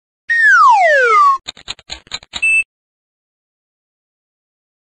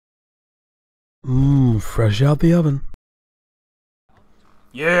Fresh out the oven.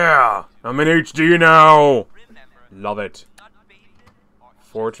 Yeah! I'm in HD now! Love it.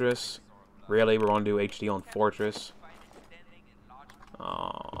 Fortress? Really? We're gonna do HD on Fortress?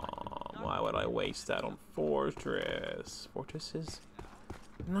 Oh, why would I waste that on Fortress? Fortress is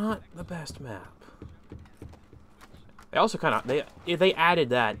not the best map. They also kind of they added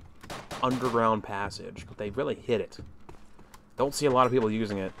that underground passage, but they really hit it. Don't see a lot of people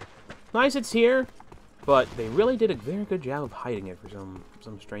using it. Nice, it's here, but they really did a very good job of hiding it for some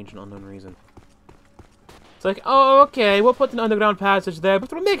strange and unknown reason. It's like, oh, okay, we'll put an underground passage there,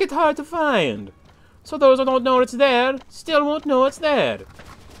 but we'll make it hard to find. So those who don't know it's there, still won't know it's there.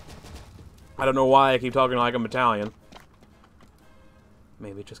 I don't know why I keep talking like I'm Italian.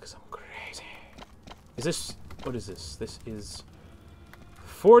 Maybe just because I'm crazy. Is this... What is this? This is...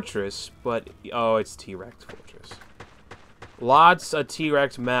 Fortress, but... Oh, it's T-Rex Fortress. Lots of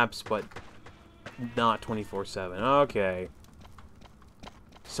T-Rex maps, but not 24/7. Okay.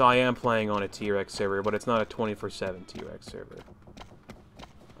 So I am playing on a T-Rex server, but it's not a 24/7 T-Rex server.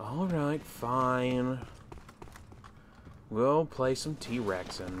 Alright, fine. We'll play some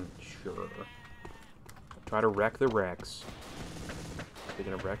T-Rexing. Sure. Try to wreck the Rex.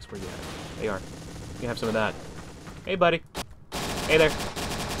 Speaking of Rex, where you at? There you are. You can have some of that. Hey, buddy. Hey there.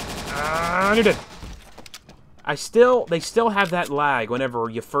 You're dead. They still have that lag whenever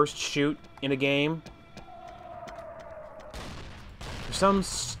you first shoot in a game. For some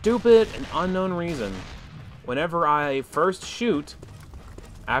stupid and unknown reason, whenever I first shoot,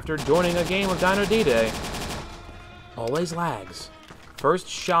 after joining a game of Dino D-Day, always lags. First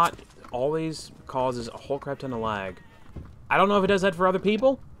shot always causes a whole crap ton of lag. I don't know if it does that for other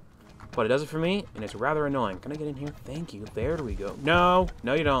people, but it does it for me, and it's rather annoying. Can I get in here? Thank you. There we go. No!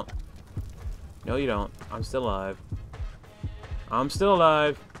 No, you don't. No, you don't. I'm still alive. I'm still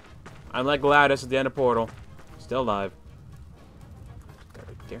alive. I'm like Gladys at the end of Portal. Still alive. Got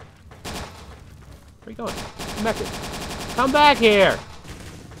right there. Where are you going? Come back here. Come back here!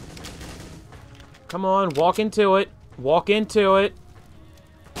 Come on, walk into it. Walk into it.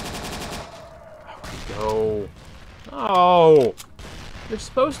 There we go. Oh! You're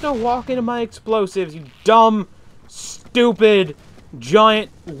supposed to walk into my explosives, you dumb, stupid, giant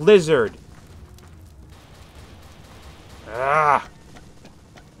lizard. Ah!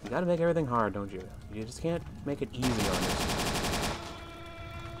 You gotta make everything hard, don't you? You just can't make it easy on us.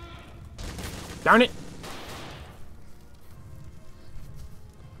 Darn it!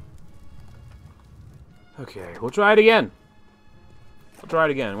 Okay, we'll try it again. We'll try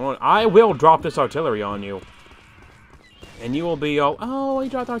it again. I will drop this artillery on you. And you will be all, oh, he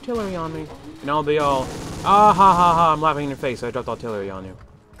dropped artillery on me. And I'll be all, ah, ha, ha, ha, I'm laughing in your face. I dropped artillery on you.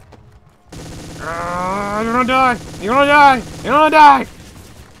 You're gonna die! You're gonna die! You're gonna die!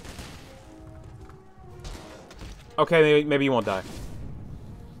 Okay, maybe you won't die.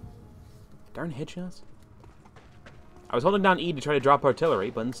 Darn headshots. I was holding down E to try to drop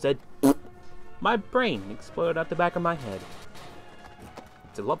artillery, but instead, my brain exploded out the back of my head.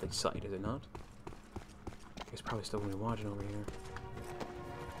 It's a lovely sight, is it not? He's probably still gonna be watching over here.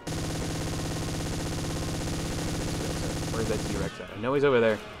 Where's that T-Rex at? I know he's over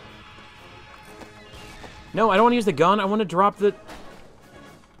there. No, I don't want to use the gun. I want to drop the...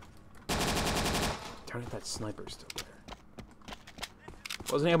 Darn it, that sniper's still there.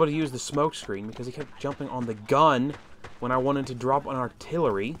 Wasn't able to use the smoke screen because he kept jumping on the gun when I wanted to drop an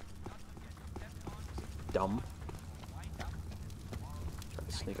artillery. Dumb. Try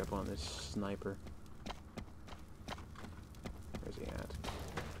to sneak up on this sniper. Where's he at?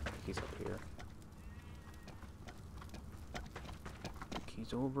 He's up here. I think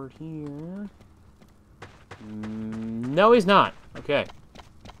he's over here. No, he's not. Okay.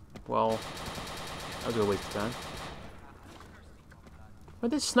 Well, that was a waste of time.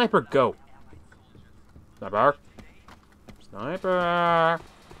 Where'd this sniper go? Sniper! Sniper!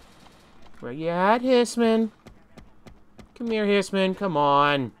 Where you at, Hissman? Come here, Hissman. Come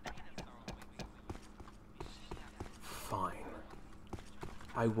on. Fine.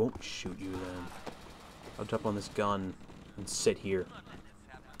 I won't shoot you then. I'll jump on this gun and sit here.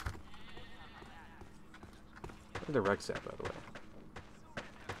 Where's the Rex at, by the way?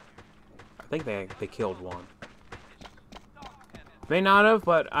 I think they killed one. May not have,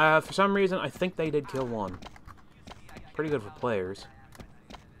 but for some reason, I think they did kill one. Pretty good for players.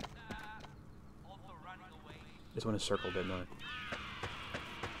 Just went in a circle, didn't I?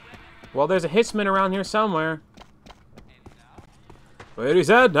 Well, there's a Hissman around here somewhere. Where is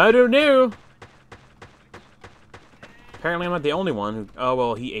that? I don't know. Apparently, I'm not the only one who... Oh,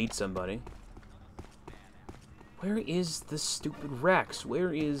 well, he ate somebody. Where is the stupid Rex?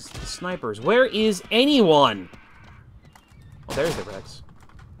 Where is the snipers? Where is anyone? Oh, there's the Rex.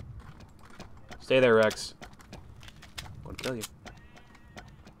 Stay there, Rex. I'm gonna kill you.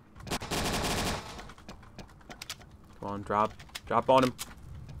 Come on, drop. Drop on him.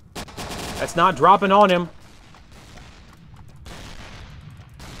 That's not dropping on him.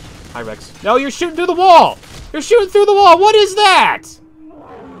 Hi, Rex. No, you're shooting through the wall! You're shooting through the wall! What is that?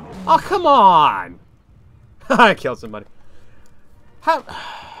 Oh, come on! I killed somebody. How...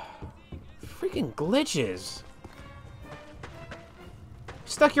 freaking glitches.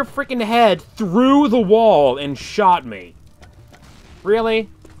 Stuck your freaking head through the wall and shot me. Really?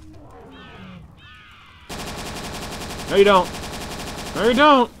 No, you don't. No, you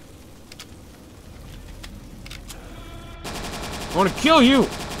don't. I want to kill you.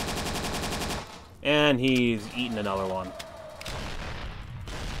 And he's eating another one.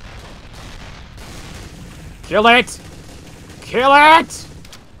 Kill it! Kill it!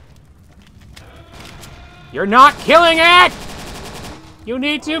 You're not killing it! You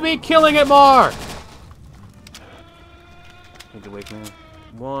need to be killing it more! Need to wake me.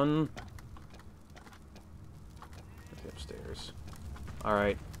 One. Upstairs.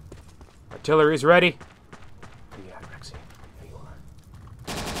 Alright. Artillery's ready. Yeah, Rexy. There you are.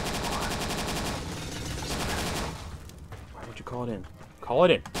 Why would you call it in? Call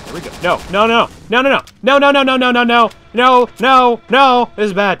it in. There we go. No, no, no, no, no, no, no, no, no, no, no, no, no, no, no, no. This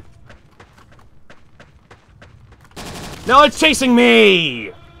is bad. No, it's chasing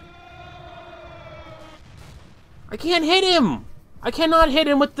me. I can't hit him. I cannot hit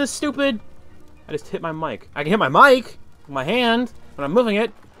him with this stupid. I just hit my mic. I can hit my mic with my hand when I'm moving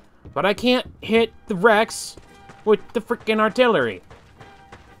it, but I can't hit the Rex with the freaking artillery.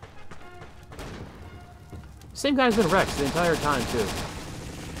 Same guy's been Rex the entire time too.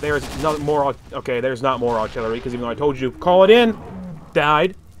 There's not more. Okay, there's not more artillery because even though I told you to call it in,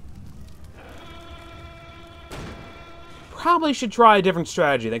 died. Probably should try a different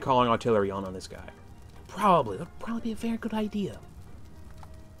strategy than calling artillery on this guy. Probably. That'd probably be a very good idea.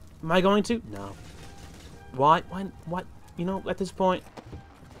 Am I going to? No. Why? Why? What? You know, at this point,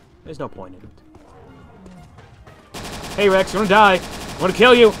 there's no point in it. Hey, Rex, you're gonna die. I'm gonna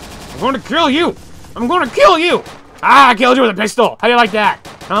kill you. I'm gonna kill you. I'm gonna kill you. Ah, I killed you with a pistol. How do you like that?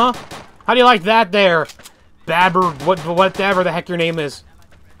 Huh? How do you like that there? Babber, whatever the heck your name is.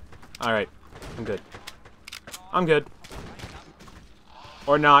 Alright. I'm good. I'm good.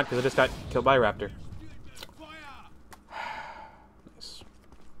 Or not, because I just got killed by a raptor. Nice.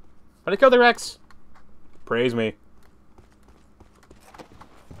 But I killed the Rex. Praise me.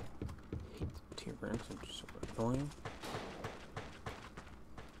 T-Rex, I'm just so annoying.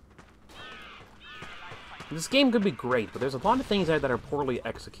 This game could be great, but there's a lot of things that are poorly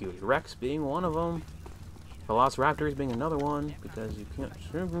executed. Rex being one of them. Velociraptors being another one, because you can't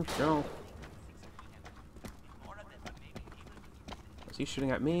shoot yourself. Is he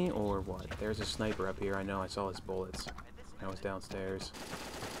shooting at me, or what? There's a sniper up here. I know, I saw his bullets. I was downstairs.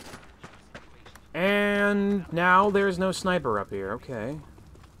 And now there's no sniper up here. Okay.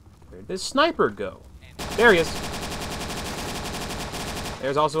 Where'd this sniper go? There he is!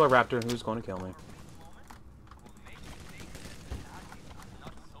 There's also a raptor who's going to kill me.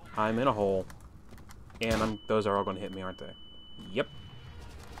 I'm in a hole. And those are all going to hit me, aren't they? Yep.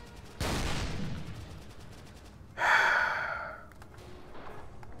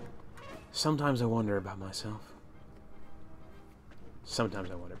 Sometimes I wonder about myself. Sometimes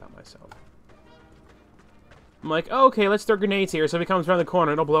I wonder about myself. I'm like, oh, okay, let's throw grenades here, so if he comes around the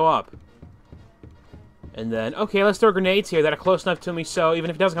corner, it'll blow up. And then, okay, let's throw grenades here that are close enough to me, so even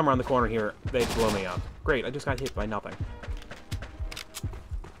if it doesn't come around the corner here, they blow me up. Great, I just got hit by nothing.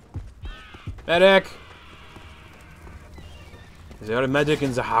 Medic! Is there a medic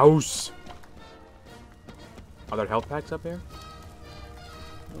in the house? Are there health packs up here?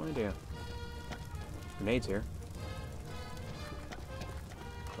 No idea. Grenades here.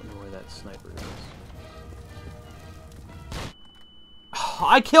 Don't know where that sniper is. Oh,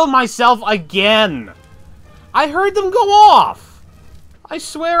 I killed myself again! I heard them go off! I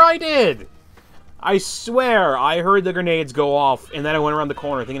swear I did! I swear I heard the grenades go off, and then I went around the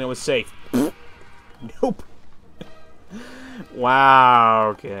corner thinking it was safe. Nope. Wow,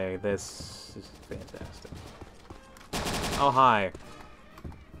 okay, this is fantastic. Oh, hi.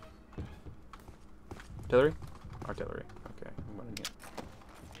 Artillery? Artillery. Okay, I'm running here.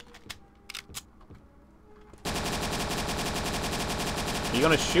 Are you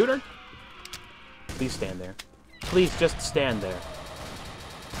gonna shoot her? Please stand there. Please just stand there.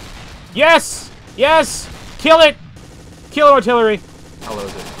 Yes! Yes! Kill it! Kill it, artillery! How low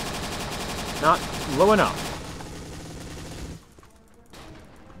is it? Not low enough.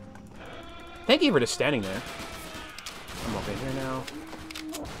 Thank you for just standing there. I'm okay here now.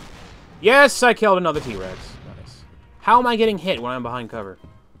 Yes, I killed another T-Rex. Nice. How am I getting hit when I'm behind cover?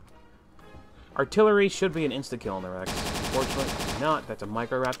 Artillery should be an insta-kill on the Rex. Unfortunately, not. That's a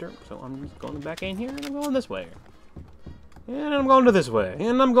Microraptor. So I'm just going back in here, and I'm going this way. And I'm going to this way.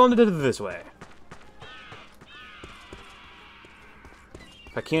 And I'm going to this way.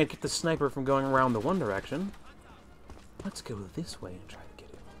 If I can't get the sniper from going around the one direction, let's go this way and try to get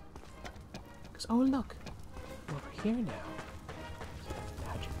him. Because, oh look, over here now.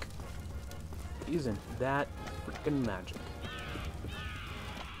 Magic. Isn't that freaking magic?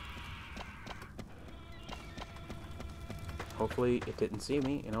 Hopefully it didn't see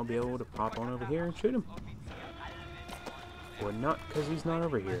me, and I'll be able to pop on over here and shoot him. Or not, because he's not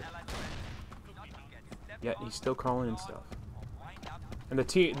over here. Yet he's still crawling and stuff. And the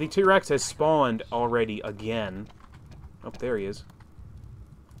T-Rex has spawned already again. Oh, there he is.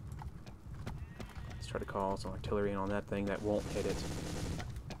 Let's try to call some artillery in on that thing that won't hit it.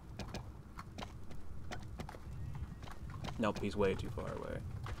 Nope, he's way too far away.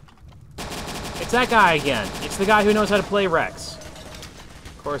 It's that guy again. It's the guy who knows how to play Rex.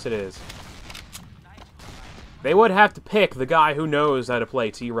 Of course it is. They would have to pick the guy who knows how to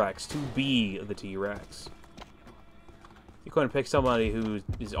play T-Rex to be the T-Rex. You couldn't pick somebody who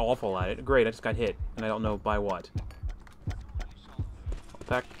is awful at it. Great, I just got hit, and I don't know by what.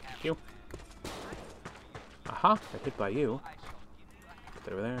 Attack you. Aha, got hit by you. Get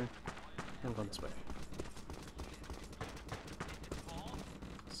that over there. I'm going this way.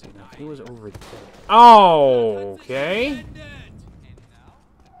 Let's see, now he was over there. Oh, okay.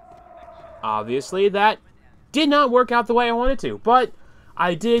 Obviously, that did not work out the way I wanted to, but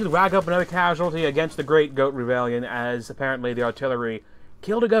I did rack up another casualty against the Great Goat Rebellion, as apparently the artillery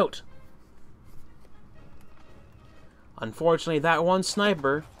killed a goat. Unfortunately, that one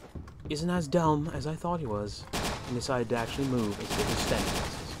sniper isn't as dumb as I thought he was, and decided to actually move and take his standing.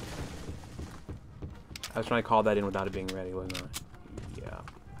 I was trying to call that in without it being ready, wasn't I? Yeah.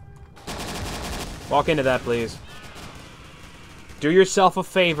 Walk into that, please. Do yourself a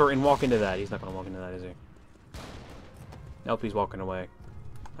favor and walk into that. He's not going to walk into that, is he? Nope, he's walking away.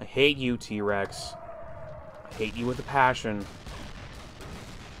 I hate you, T-Rex. I hate you with a passion.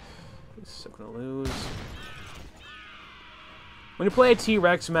 He's still going to lose. When you play a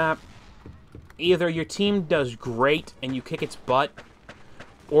T-Rex map, either your team does great and you kick its butt,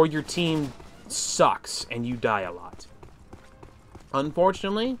 or your team sucks and you die a lot.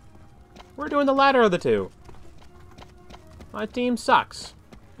 Unfortunately, we're doing the latter of the two. My team sucks,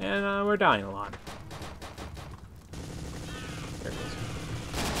 and we're dying a lot. There it is.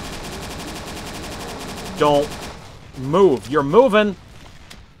 Don't move. You're moving.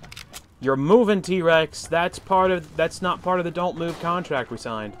 You're moving, T-Rex. That's not part of the don't move contract we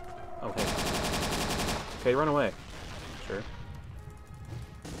signed. Okay. Okay, run away. Sure.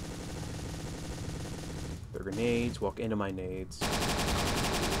 They're grenades. Walk into my nades.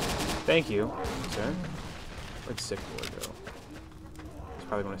 Thank you, sir. Where'd Sick Boy go? He's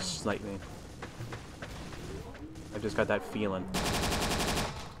probably gonna snipe me. I just got that feeling.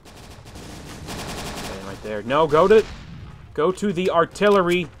 Okay, right there. No, go to the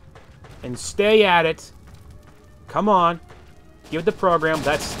artillery and stay at it. Come on. Give it the program.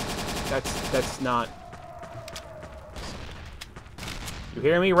 That's not. You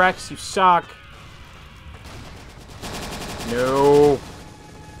hear me, Rex? You suck. No.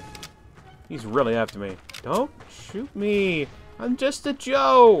 He's really after me. Don't shoot me. I'm just a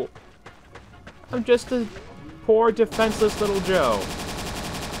Joe. I'm just a poor, defenseless little Joe.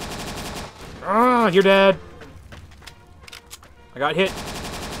 Ah, you're dead. I got hit.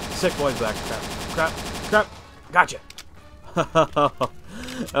 Sick Boy's back. Crap. Gotcha.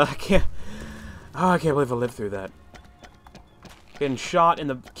 I can't believe I lived through that. Getting shot in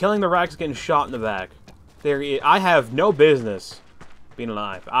the... Killing the Rex, getting shot in the back. I have no business being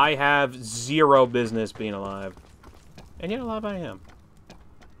alive. I have zero business being alive. And yet alive I am.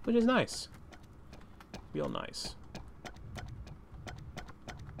 Which is nice. Real nice.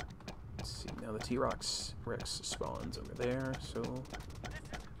 Let's see, now the T-Rex spawns over there, so...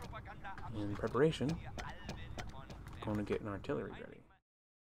 In preparation, I'm going to get an artillery ready.